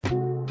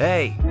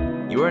Hey,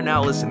 you are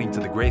now listening to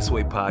the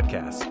Graceway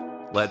Podcast.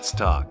 Let's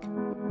talk.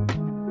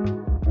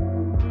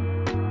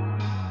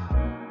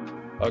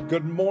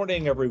 Good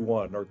morning,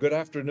 everyone, or good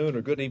afternoon,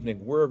 or good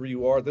evening, wherever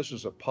you are. This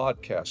is a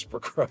podcast,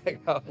 for crying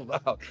out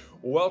loud.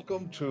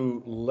 Welcome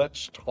to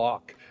Let's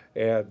Talk.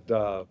 And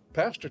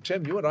Pastor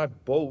Tim, you and I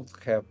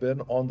both have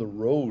been on the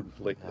road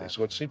lately,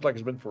 so it seems like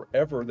it's been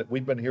forever that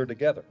we've been here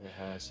together. It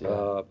has,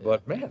 yeah.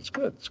 But man, it's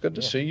good. It's good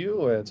to see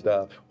you. And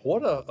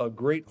what a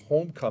great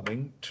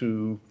homecoming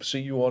to see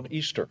you on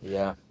Easter,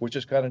 which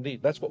is kind of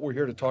neat. That's what we're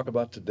here to talk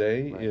about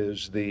today,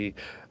 is the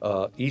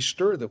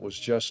Easter that was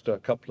just a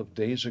couple of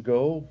days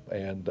ago,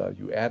 and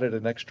you added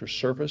an extra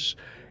service.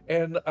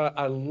 And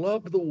I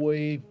love the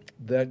way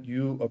that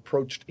you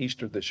approached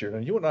Easter this year.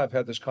 And you and I have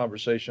had this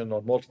conversation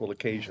on multiple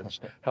occasions,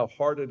 how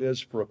hard it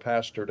is for a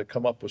pastor to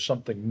come up with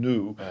something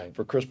new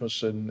for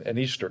Christmas and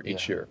Easter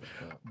each year.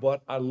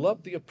 But I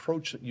love the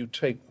approach that you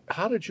take.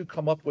 How did you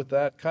come up with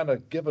that? Kind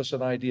of give us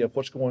an idea of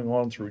what's going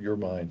on through your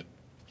mind.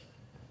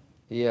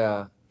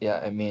 Yeah.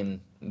 I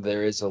mean,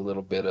 there is a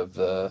little bit of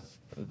the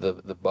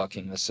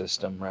bucking the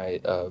system,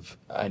 right? Of,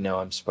 I know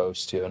I'm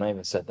supposed to, and I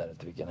even said that at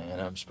the beginning, I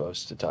know I'm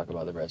supposed to talk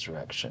about the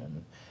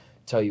resurrection,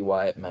 tell you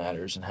why it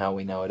matters and how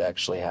we know it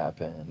actually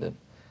happened. And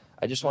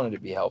I just wanted to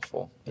be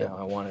helpful. You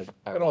know,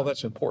 and all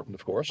that's important,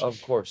 of course.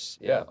 Of course,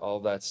 yeah. All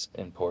that's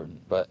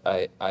important. But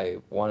I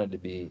wanted to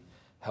be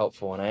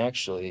helpful, and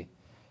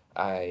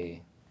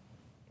I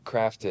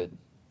crafted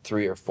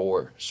 3 or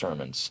 4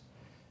 sermons,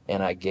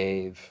 and I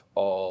gave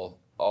all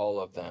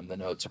of them, the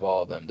notes of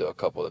all of them, to a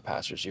couple of the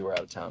pastors. You were out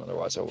of town,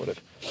 otherwise I would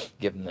have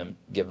given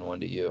one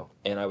to you.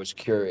 And I was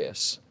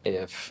curious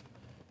if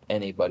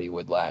anybody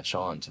would latch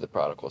on to the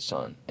prodigal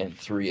son, and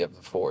 3 of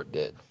the 4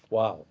 did.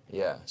 Wow.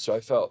 Yeah. So I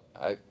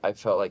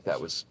felt like that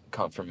was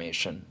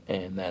confirmation.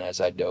 And then as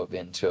I dove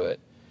into it,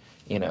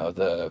 you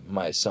know,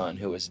 my son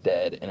who was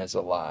dead and is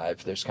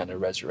alive, there's kind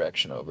of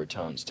resurrection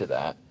overtones to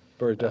that.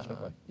 Very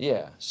definitely.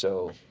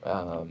 So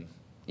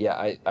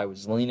I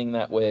was leaning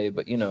that way,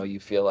 but you know, you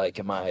feel like,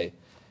 am I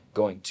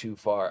going too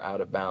far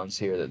out of bounds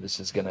here, that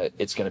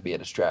it's gonna be a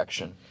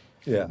distraction?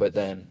 Yeah. But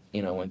then,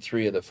 you know, when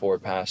 3 of the 4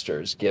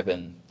 pastors,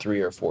 given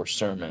 3 or 4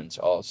 sermons,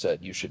 all said,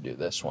 you should do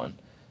this one,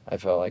 I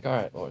felt like, all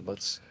right, Lord,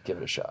 let's give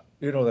it a shot.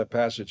 You know, that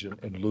passage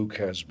in Luke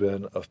has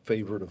been a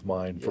favorite of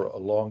mine for a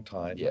long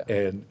time. Yeah.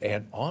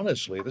 And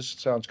honestly, this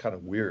sounds kind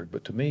of weird,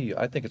 but to me,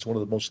 I think it's one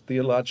of the most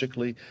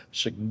theologically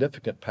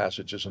significant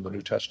passages in the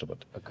New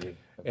Testament. Agreed.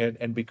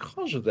 And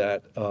because of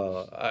that,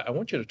 I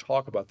want you to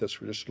talk about this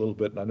for just a little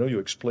bit. And I know you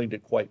explained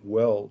it quite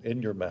well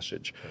in your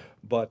message,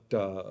 but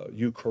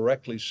you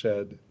correctly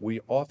said we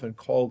often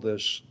call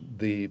this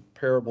the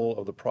parable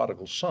of the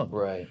prodigal son.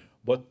 Right.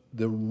 But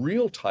the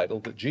real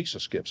title that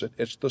Jesus gives it,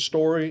 it's the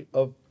story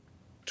of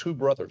 2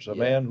 brothers, a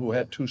man who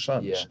had 2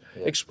 sons.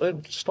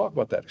 Let's talk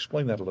about that.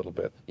 Explain that a little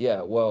bit.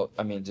 Yeah, well,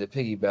 I mean, to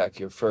piggyback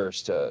your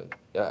first,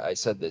 I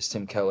said this,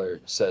 Tim Keller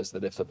says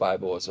that if the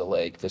Bible is a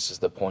lake, this is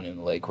the point in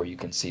the lake where you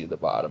can see to the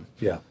bottom.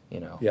 Yeah.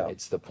 You know,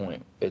 it's the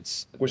point.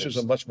 Which is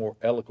a much more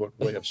eloquent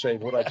way of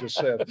saying what I just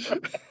said.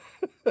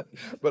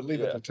 But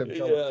leave it to Tim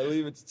Keller. Yeah,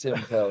 leave it to Tim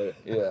Keller.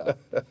 Yeah.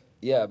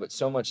 Yeah, but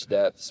so much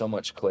depth, so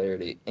much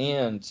clarity,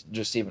 and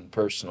just even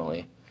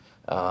personally,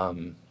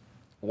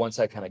 once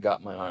I kind of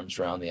got my arms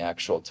around the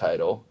actual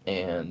title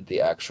and the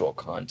actual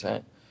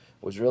content,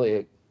 was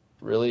really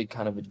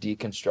kind of a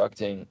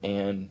deconstructing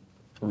and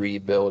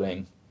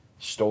rebuilding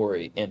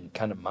story in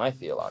kind of my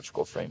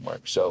theological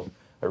framework. So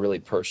a really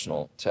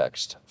personal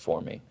text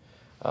for me.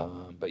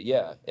 But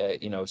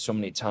you know, so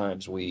many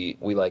times we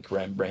like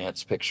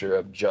Rembrandt's picture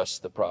of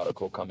just the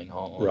prodigal coming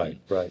home.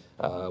 Right.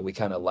 We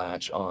kind of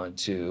latch on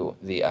to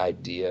the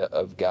idea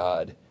of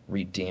God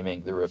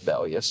redeeming the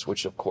rebellious,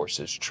 which of course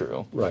is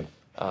true. Right.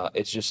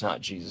 It's just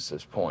not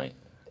Jesus's point.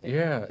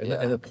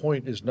 And the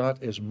point is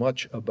not as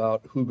much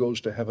about who goes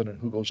to heaven and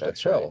who goes to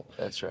hell.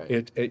 That's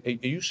right.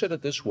 You said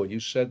it this way. You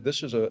said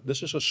this is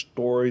a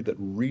story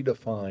that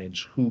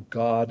redefines who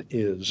God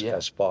is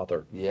as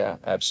Father. Yeah,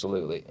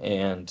 absolutely.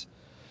 And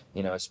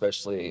you know,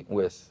 especially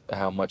with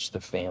how much the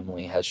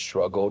family has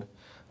struggled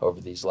over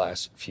these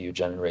last few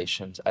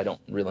generations. I don't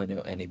really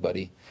know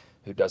anybody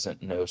who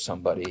doesn't know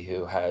somebody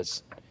who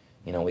has,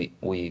 you know,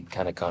 we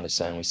kind of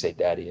condescend, we say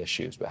daddy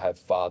issues, but have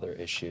father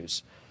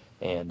issues.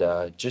 And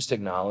just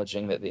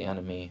acknowledging that the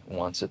enemy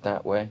wants it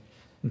that way,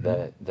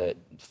 that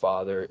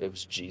Father, it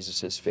was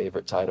Jesus's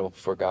favorite title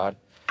for God.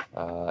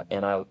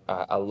 And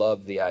I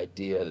love the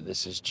idea that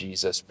this is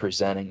Jesus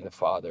presenting the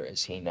Father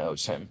as he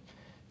knows him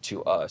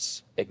to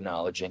us,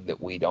 acknowledging that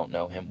we don't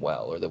know him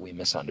well or that we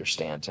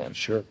misunderstand him.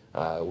 Sure.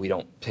 We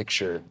don't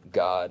picture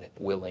God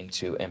willing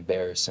to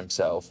embarrass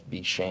himself,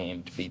 be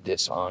shamed, be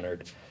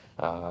dishonored.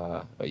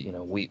 You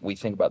know, we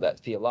think about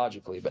that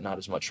theologically, but not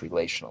as much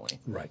relationally.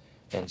 Right.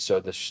 And so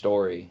the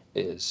story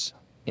is,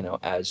 you know,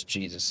 as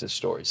Jesus'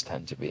 stories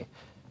tend to be,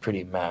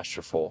 pretty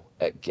masterful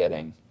at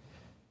getting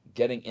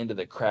into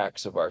the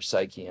cracks of our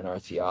psyche and our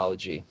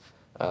theology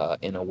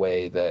in a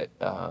way that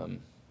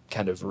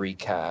kind of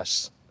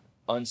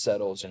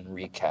unsettles and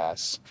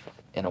recasts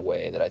in a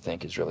way that I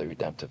think is really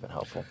redemptive and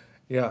helpful.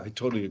 Yeah, I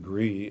totally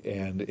agree.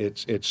 And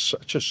it's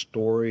such a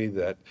story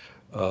that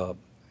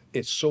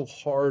it's so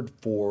hard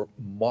for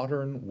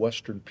modern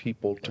Western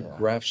people to Yeah.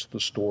 grasp the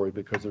story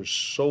because there's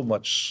so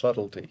much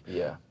subtlety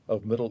Yeah.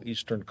 of Middle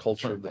Eastern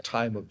culture in the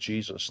time of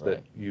Jesus that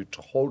Right. you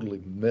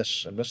totally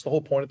miss and miss the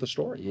whole point of the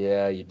story.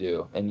 Yeah, you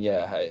do. And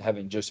yeah,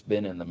 having just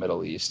been in the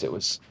Middle East,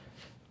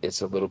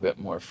 it's a little bit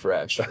more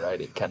fresh, right?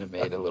 It kind of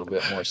made a little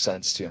bit more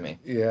sense to me.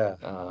 Yeah,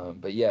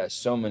 But yeah,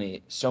 so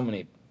many,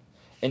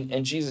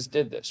 and Jesus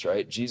did this,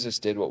 right? Jesus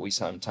did what we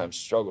sometimes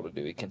struggle to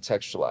do. He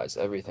contextualized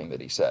everything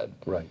that he said.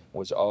 right.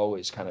 Was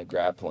always kind of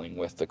grappling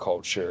with the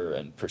culture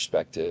and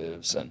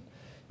perspectives, and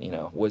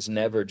was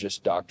never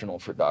just doctrinal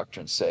for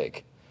doctrine's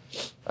sake,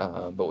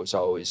 but was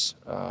always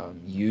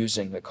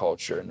using the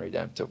culture in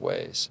redemptive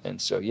ways. And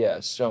so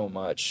yeah, so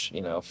much,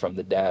 from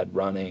the dad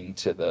running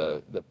to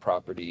the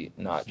property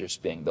not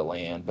just being the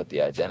land but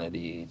the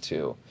identity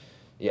to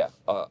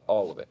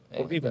all of it.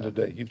 Well, And, even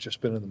today, you've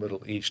just been in the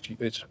Middle East.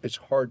 It's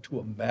hard to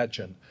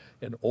imagine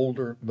an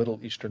older Middle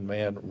Eastern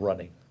man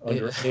running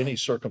under any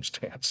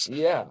circumstance.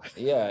 yeah,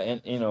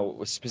 and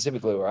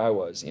specifically where I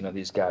was,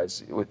 these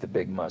guys with the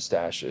big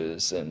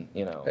mustaches, and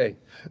Hey,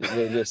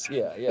 they just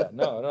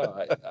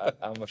no,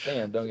 I'm a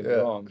fan. Don't get me Yeah.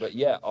 wrong, but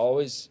yeah,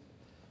 always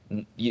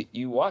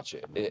you watch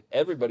it.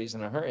 Everybody's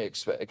in a hurry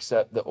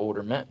except the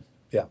older men.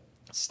 yeah,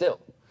 Still,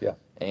 yeah,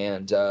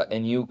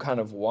 and you kind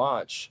of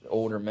watch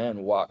older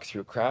men walk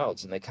through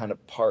crowds, and they kind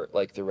of part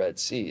like the Red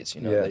Seas.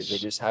 Yes. They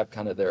just have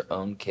kind of their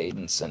own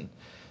cadence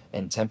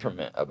and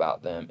temperament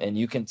about them, and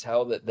you can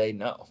tell that they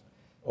know.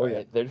 Oh,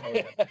 yeah.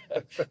 right?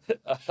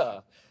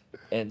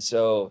 And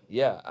so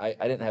yeah, I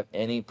didn't have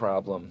any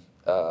problem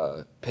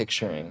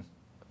picturing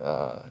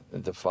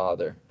the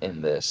father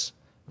in this,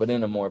 but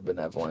in a more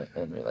benevolent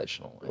and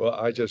relational way. Well,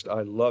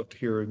 I loved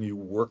hearing you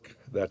work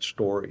that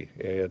story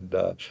and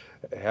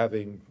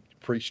having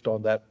preached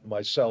on that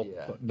myself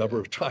Yeah, a number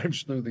yeah. of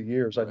times through the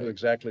years. I knew Right.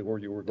 exactly where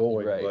you were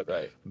going, Right, but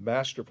right.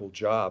 masterful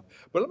job.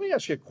 But let me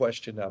ask you a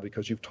question now,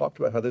 because you've talked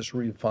about how this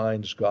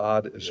redefines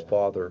God as Yeah.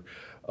 Father.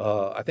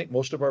 I think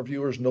most of our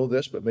viewers know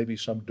this, but maybe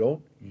some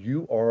don't.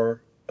 You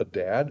are a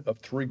dad of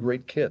three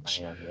great kids,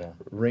 I am, yeah.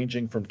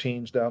 ranging from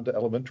teens down to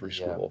elementary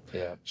Yeah, school.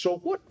 yeah. So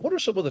what are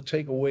some of the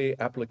takeaway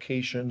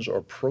applications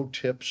or pro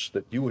tips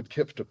that you would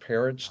give to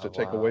parents to Oh,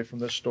 take wow. away from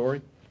this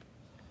story?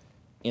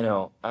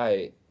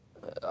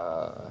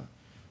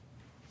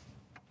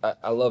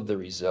 I love the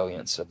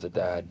resilience of the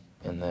dad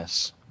in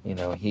this.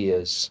 He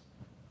is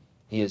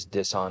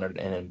dishonored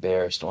and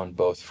embarrassed on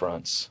both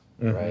fronts,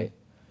 Mhm. right?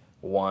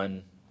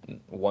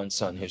 One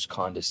son who's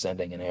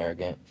condescending and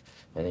arrogant,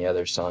 and the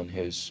other son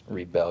who's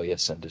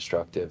rebellious and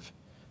destructive.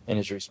 And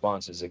his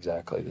response is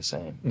exactly the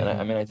same. And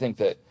I mean, I think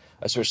that,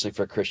 especially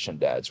for Christian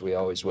dads, we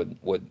always would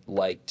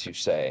like to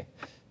say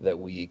that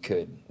we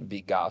could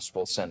be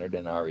gospel centered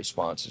in our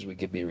responses. We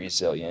could be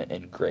resilient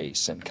in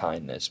grace and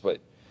kindness. But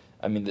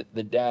I mean,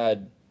 the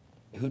dad,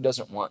 who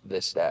doesn't want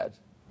this dad,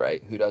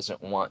 right? Who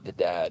doesn't want the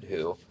dad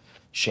who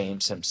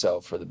shames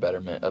himself for the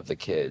betterment of the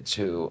kids,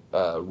 who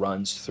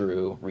runs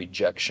through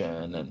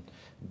rejection and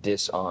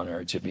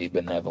dishonor to be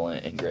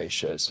benevolent and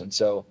gracious? And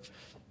so,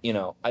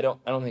 I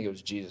don't think it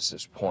was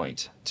Jesus's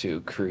point to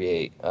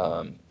create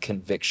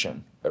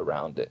conviction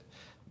around it.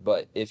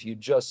 But if you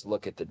just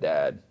look at the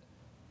dad,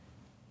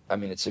 I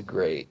mean, it's a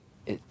great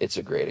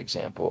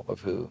example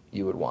of who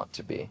you would want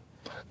to be.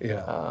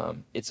 Yeah.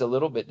 It's a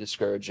little bit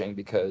discouraging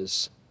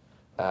because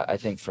I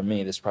think for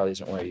me, this probably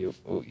isn't where you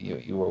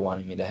were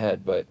wanting me to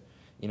head, but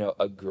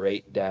a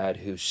great dad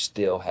who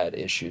still had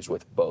issues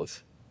with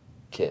both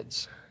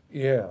kids.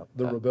 Yeah,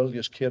 the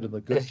rebellious kid and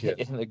the good kid.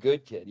 And the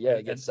good kid, yeah,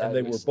 And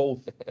they were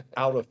both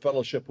out of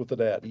fellowship with the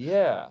dad.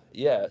 Yeah.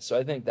 So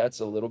I think that's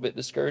a little bit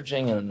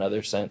discouraging, in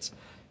another sense,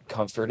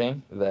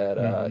 comforting that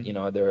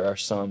there are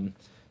some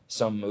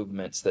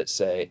movements that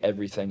say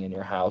everything in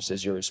your house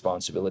is your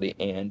responsibility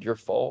and your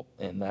fault,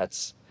 and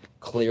that's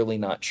clearly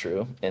not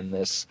true in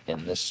this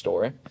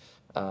story.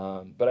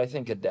 But I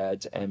think a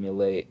dad to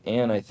emulate,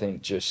 and I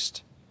think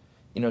just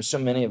so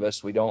many of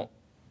us we don't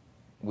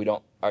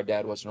our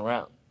dad wasn't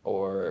around,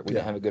 or we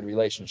didn't have a good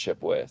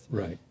relationship with.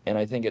 Right. And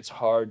I think it's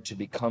hard to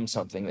become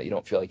something that you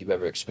don't feel like you've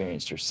ever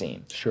experienced or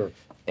seen. Sure.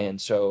 And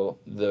so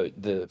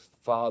the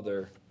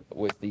father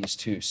with these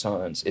two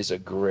sons is a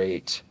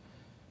great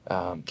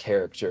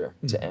character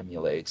to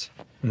emulate.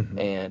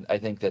 And I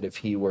think that if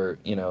he were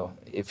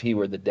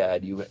the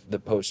dad, the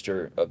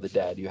poster of the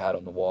dad you had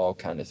on the wall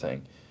kind of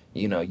thing,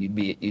 you'd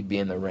be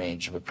in the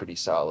range of a pretty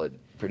solid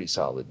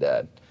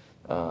dad.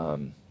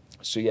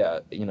 So yeah,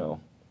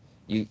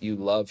 you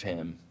love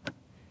him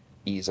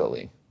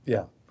easily,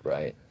 Yeah.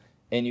 right?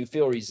 And you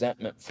feel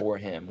resentment for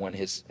him when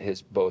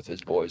both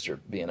his boys are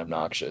being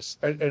obnoxious.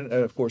 And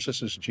of course,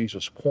 this is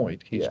Jesus'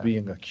 point. He's Yeah.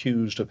 being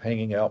accused of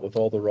hanging out with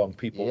all the wrong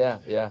people.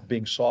 Yeah.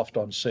 Being soft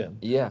on sin.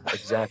 Yeah,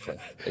 exactly.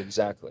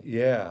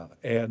 Yeah,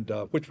 and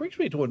which brings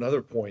me to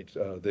another point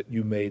that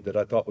you made that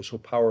I thought was so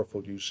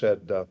powerful. You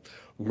said,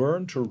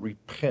 learn to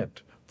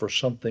repent for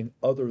something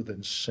other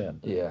than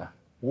sin. Yeah.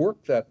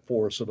 Work that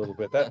for us a little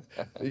bit. That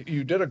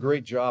you did a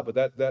great job,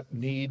 but that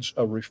needs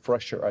a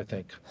refresher, I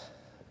think.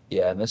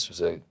 Yeah, and this was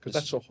Because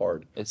that's so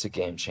hard. it's a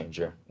game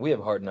changer. We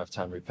have a hard enough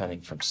time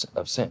repenting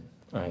of sin,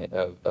 right?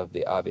 Of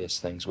the obvious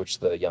things which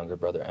the younger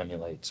brother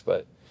emulates.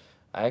 But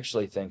I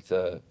actually think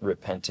the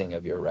repenting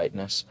of your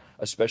rightness,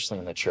 especially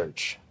in the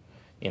church,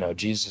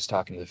 Jesus is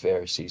talking to the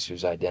Pharisees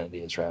whose identity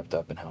is wrapped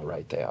up in how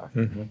right they are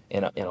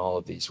in all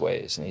of these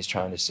ways. And he's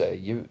trying to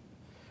say,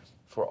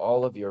 for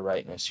all of your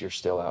rightness, you're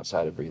still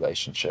outside of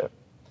relationship.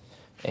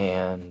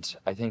 And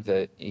I think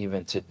that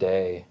even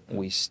today,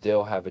 we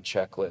still have a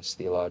checklist: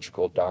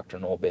 theological,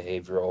 doctrinal,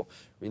 behavioral,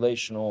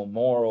 relational,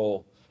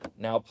 moral,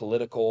 now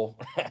political,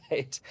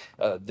 right?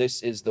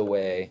 This is the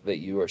way that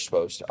you are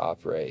supposed to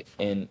operate.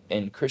 And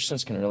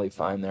Christians can really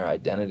find their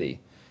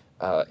identity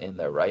in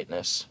their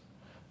rightness.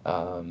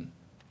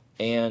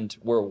 And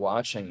we're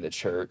watching the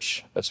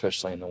church,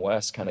 especially in the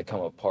West, kind of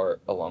come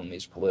apart along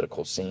these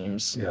political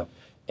seams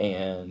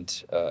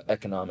and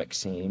economic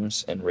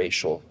seams and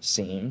racial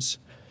seams.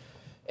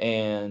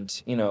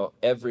 And,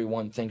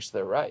 everyone thinks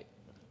they're right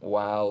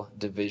while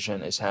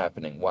division is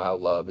happening, while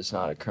love is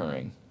not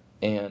occurring.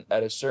 And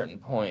at a certain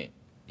point,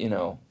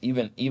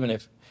 even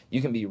if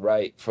you can be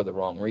right for the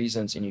wrong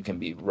reasons and you can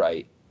be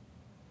right,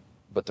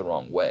 but the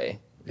wrong way.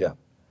 Yeah.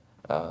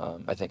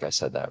 I think I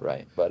said that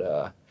right.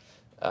 But,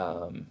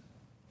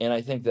 and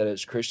I think that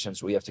as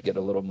Christians, we have to get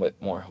a little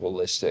bit more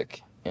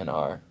holistic in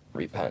our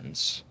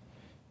repentance,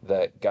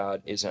 that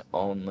God isn't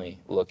only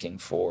looking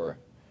for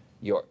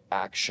your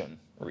action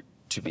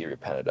to be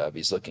repented of.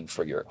 He's looking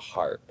for your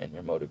heart and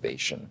your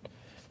motivation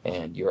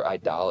and your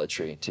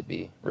idolatry to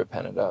be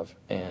repented of.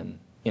 And,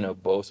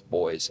 both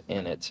boys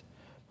in it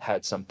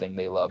had something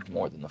they loved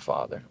more than the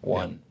father.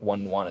 One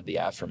wanted the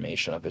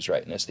affirmation of his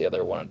rightness. The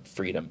other wanted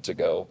freedom to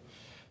go,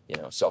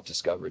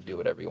 self-discover, do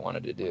whatever he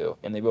wanted to do.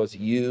 And they both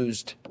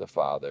used the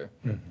father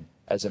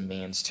as a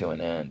means to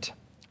an end.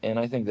 And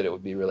I think that it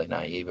would be really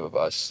naive of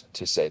us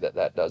to say that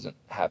that doesn't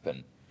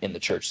happen in the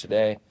church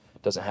today,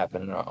 doesn't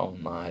happen in our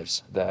own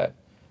lives, that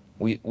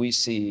we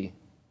see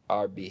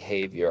our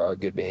behavior, our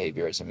good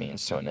behavior, as a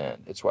means to an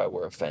end. It's why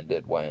we're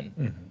offended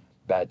when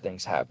bad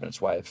things happen. It's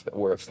why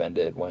we're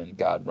offended when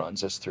God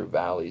runs us through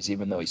valleys.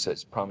 Even though he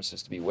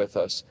promises to be with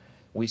us,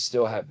 we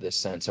still have this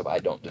sense of, I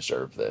don't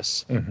deserve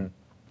this.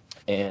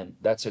 And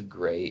that's a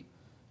great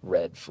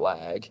red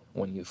flag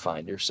when you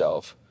find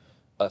yourself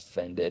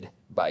offended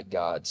by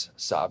God's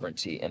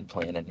sovereignty and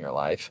plan in your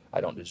life.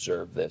 I don't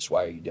deserve this.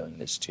 Why are you doing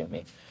this to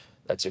me?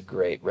 That's a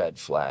great red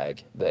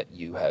flag that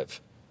you have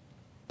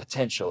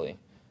potentially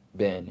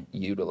been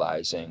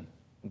utilizing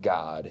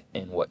God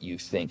in what you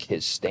think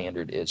his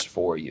standard is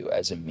for you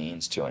as a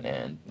means to an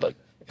end, like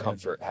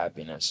comfort,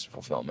 happiness,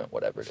 fulfillment,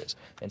 whatever it is.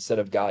 Instead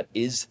of God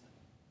is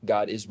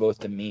both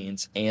the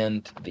means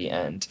and the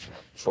end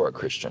for a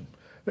Christian.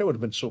 It would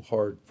have been so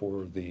hard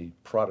for the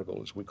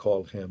prodigal, as we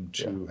call him,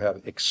 to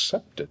have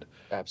accepted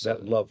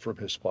that love from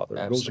his father.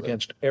 It goes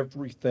against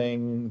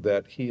everything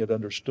that he had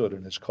understood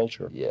in his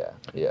culture. Yeah.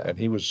 And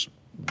he was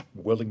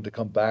willing to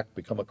come back,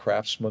 become a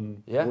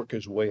craftsman, work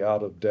his way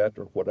out of debt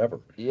or whatever.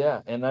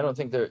 Yeah, and I don't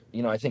think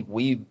I think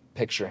we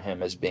picture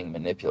him as being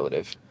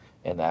manipulative,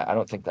 and that I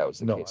don't think that was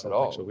the case at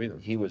all. I don't think so either.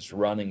 He was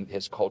running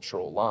his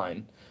cultural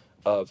line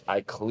of, I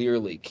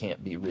clearly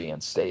can't be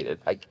reinstated.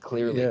 I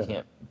clearly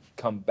can't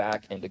come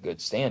back into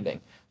good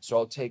standing. So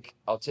I'll take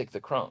the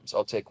crumbs.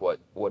 I'll take what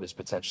is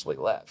potentially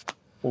left.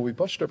 Well, we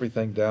bust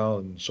everything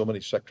down in so many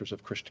sectors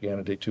of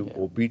Christianity to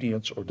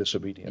obedience or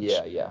disobedience.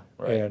 Yeah,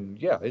 right. And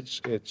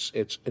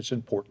it's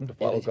important to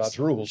follow God's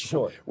rules.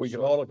 Sure. We can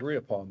all agree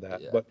upon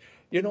that. Yeah. But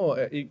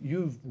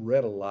you've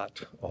read a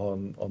lot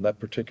on that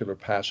particular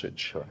passage,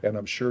 Sure. and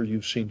I'm sure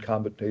you've seen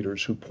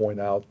commentators who point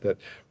out that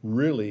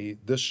really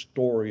this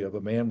story of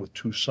a man with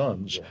two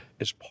sons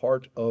is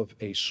part of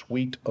a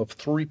suite of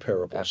three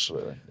parables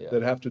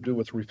that have to do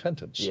with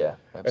repentance. Yeah,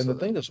 absolutely. And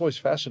the thing that's always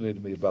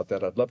fascinated me about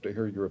that, I'd love to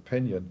hear your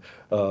opinion.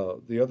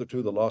 The other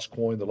two, the lost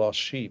coin, the lost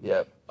sheep.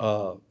 Yep.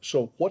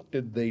 So what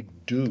did they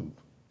do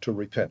to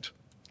repent?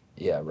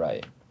 Yeah,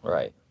 right.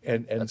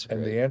 And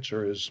the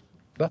answer is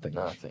nothing.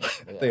 Nothing.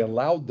 Yeah. They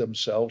allowed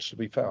themselves to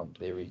be found.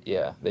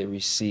 They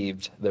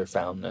received their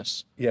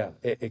foundness. Yeah,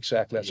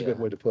 exactly. That's a good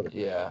way to put it.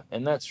 Yeah,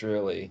 and that's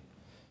really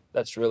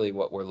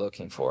what we're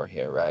looking for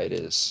here, right?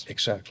 Is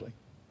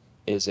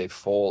a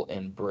full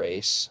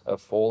embrace, a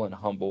full and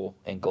humble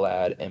and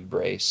glad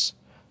embrace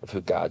of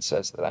who God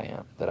says that I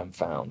am, that I'm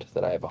found,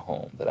 that I have a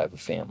home, that I have a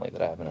family,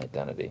 that I have an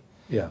identity.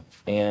 Yeah.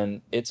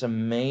 And it's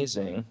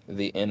amazing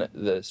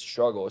the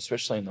struggle,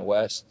 especially in the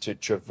West, to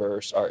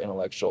traverse our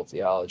intellectual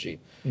theology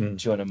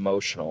to an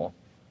emotional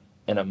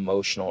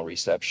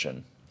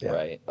reception,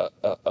 right?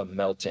 A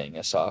melting,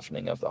 a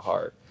softening of the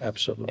heart.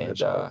 Absolutely.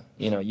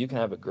 And you can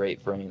have a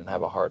great brain and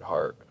have a hard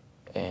heart,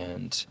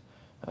 and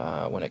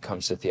when it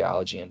comes to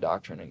theology and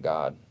doctrine and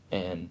God,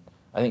 and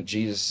I think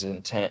Jesus'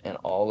 intent in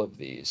all of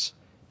these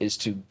is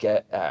to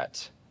get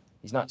at.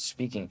 He's not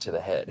speaking to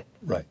the head.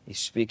 Right. He's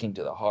speaking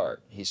to the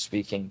heart. He's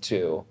speaking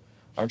to,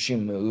 aren't you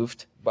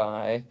moved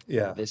by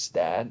this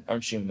dad?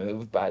 Aren't you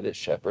moved by this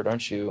shepherd?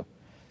 Don't you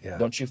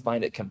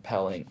find it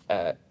compelling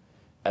at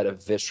a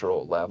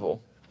visceral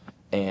level?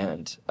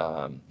 And,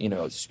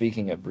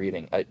 speaking of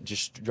reading, it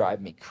just drive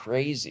me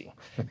crazy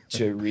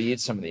to read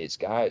some of these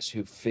guys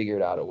who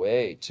figured out a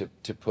way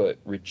to put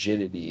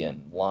rigidity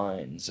and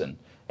lines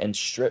and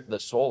strip the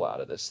soul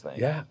out of this thing.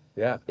 Yeah,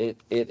 yeah. It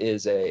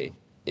is, I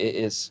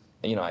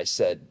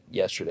said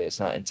yesterday, it's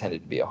not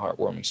intended to be a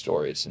heartwarming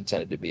story. It's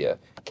intended to be a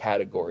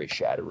category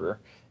shatterer.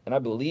 And I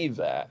believe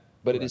that.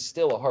 But it is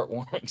still a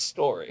heartwarming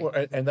story.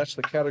 Well, and that's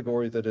the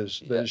category that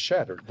is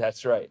shattered.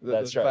 That's right.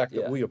 The fact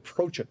that we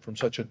approach it from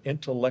such an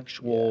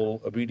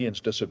intellectual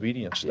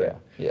obedience-disobedience thing.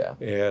 Yeah.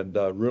 And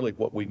really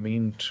what we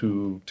mean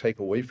to take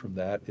away from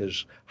that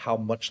is how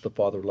much the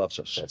Father loves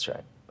us. That's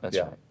right. That's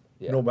right.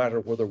 Yeah. No matter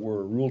whether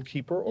we're a rule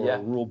keeper or a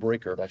rule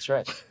breaker. That's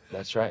right.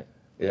 That's right.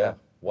 Yeah.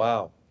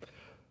 Wow.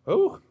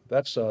 Oh,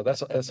 that's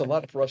a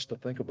lot for us to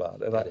think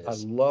about. And I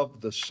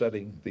love the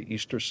setting, the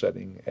Easter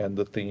setting, and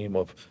the theme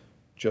of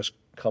just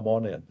come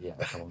on in. Yeah,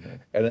 come on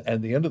in.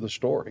 And the end of the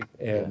story.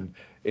 And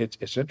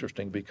it's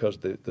interesting because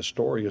the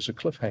story is a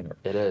cliffhanger.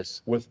 It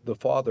is. With the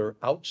father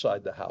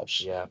outside the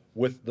house. Yeah.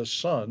 With the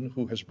son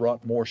who has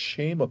brought more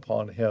shame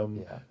upon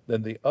him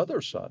than the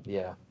other son.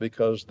 Yeah.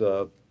 Because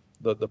the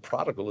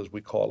prodigal, as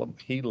we call him,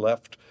 he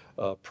left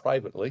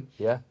privately.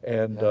 Yeah.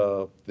 And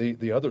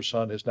the other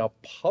son has now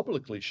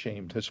publicly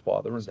shamed his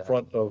father in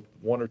front of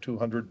 100 or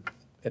 200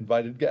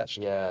 invited guests.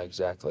 Yeah,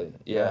 exactly.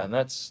 Yeah.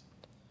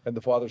 And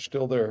the father's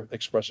still there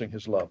expressing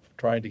his love,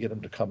 trying to get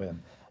him to come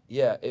in.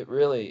 Yeah, it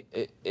really,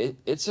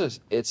 it's a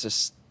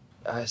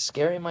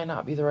scary might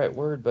not be the right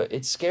word, but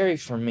it's scary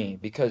for me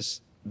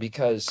because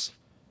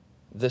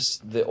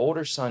the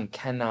older son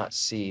cannot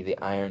see the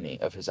irony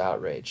of his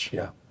outrage.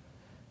 Yeah.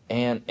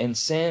 And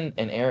sin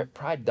and error,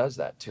 pride does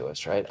that to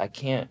us, right? I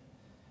can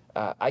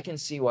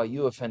see why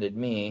you offended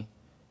me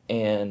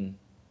and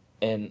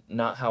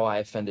not how I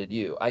offended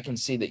you. I can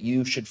see that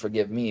you should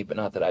forgive me, but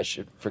not that I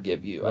should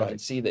forgive you. Right. I can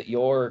see that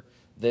you're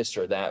this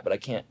or that, but I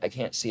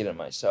can't see it in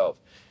myself.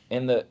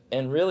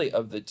 And really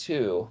of the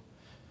two,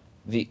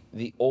 the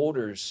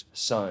older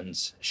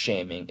son's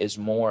shaming is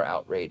more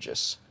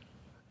outrageous.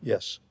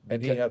 Yes.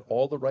 And he had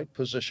all the right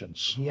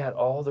positions. He had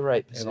all the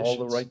right positions. And all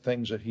the right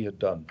things that he had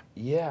done.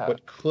 Yeah.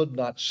 But could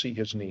not see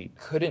his need.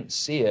 Couldn't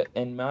see it,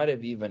 and might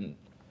have even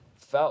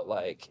felt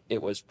like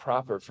it was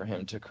proper for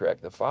him to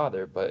correct the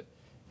father, but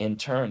in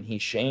turn, he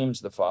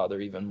shames the father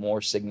even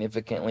more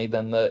significantly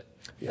than the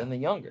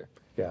younger.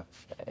 Yeah.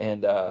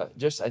 And I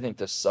think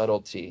the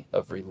subtlety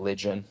of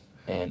religion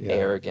and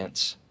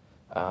arrogance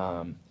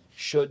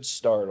should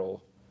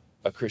startle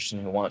a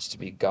Christian who wants to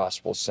be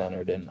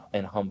gospel-centered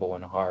and humble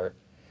in heart.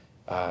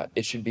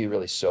 It should be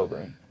really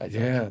sobering, I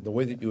think. Yeah, the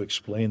way that you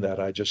explain that,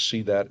 I just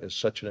see that as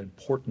such an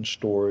important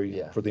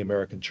story for the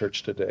American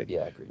church today.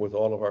 Yeah, I agree. With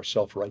all of our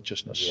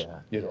self-righteousness.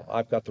 You know,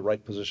 I've got the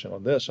right position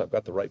on this, I've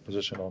got the right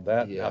position on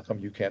that. Yeah. How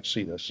come you can't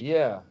see this?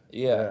 Yeah.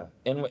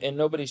 And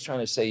nobody's trying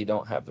to say you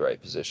don't have the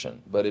right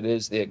position, but it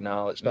is the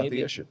acknowledgement. It's not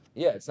the issue.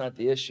 Yeah, it's not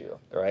the issue,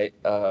 right?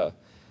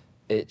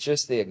 It's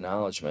just the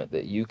acknowledgement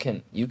that you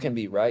can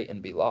be right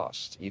and be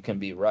lost. You can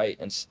be right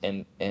and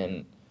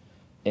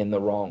in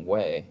the wrong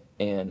way.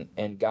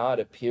 And God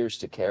appears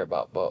to care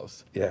about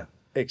both. Yeah,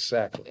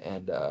 exactly.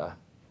 And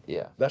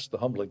that's the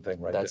humbling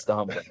thing, right? That's the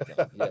humbling thing.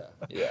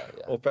 Yeah.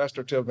 Well,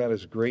 Pastor Tim, that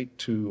is great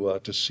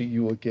to see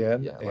you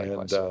again,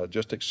 likewise. And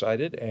just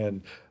excited.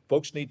 And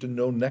folks need to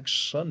know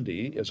next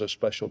Sunday is a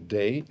special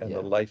day in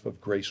the life of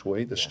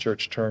Graceway. This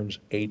church turns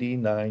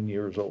 89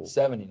 years old.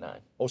 79.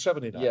 Oh,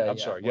 79. I'm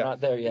sorry. We're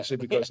not there yet. You see,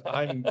 because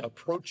I'm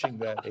approaching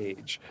that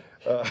age.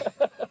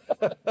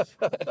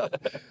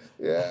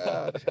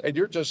 Yeah, and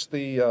you're just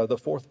the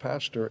fourth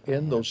pastor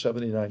in those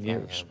 79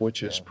 years,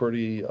 which is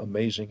pretty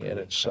amazing in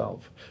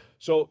itself.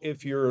 So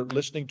if you're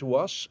listening to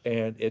us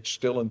and it's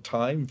still in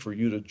time for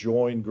you to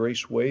join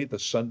Graceway the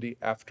Sunday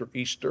after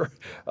Easter,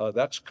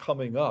 that's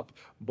coming up.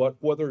 But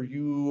whether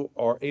you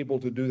are able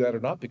to do that or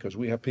not, because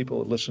we have people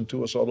that listen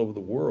to us all over the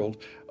world,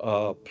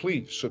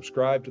 please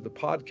subscribe to the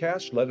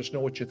podcast. Let us know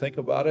what you think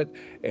about it.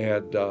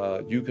 And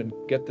you can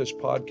get this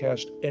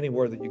podcast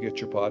anywhere that you get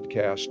your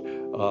podcast.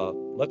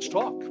 Let's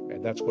talk.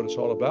 And that's what it's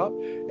all about.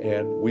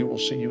 And we will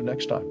see you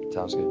next time.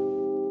 Sounds good.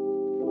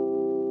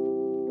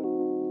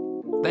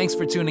 Thanks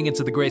for tuning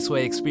into the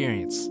Graceway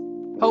Experience.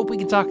 Hope we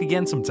can talk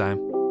again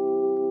sometime.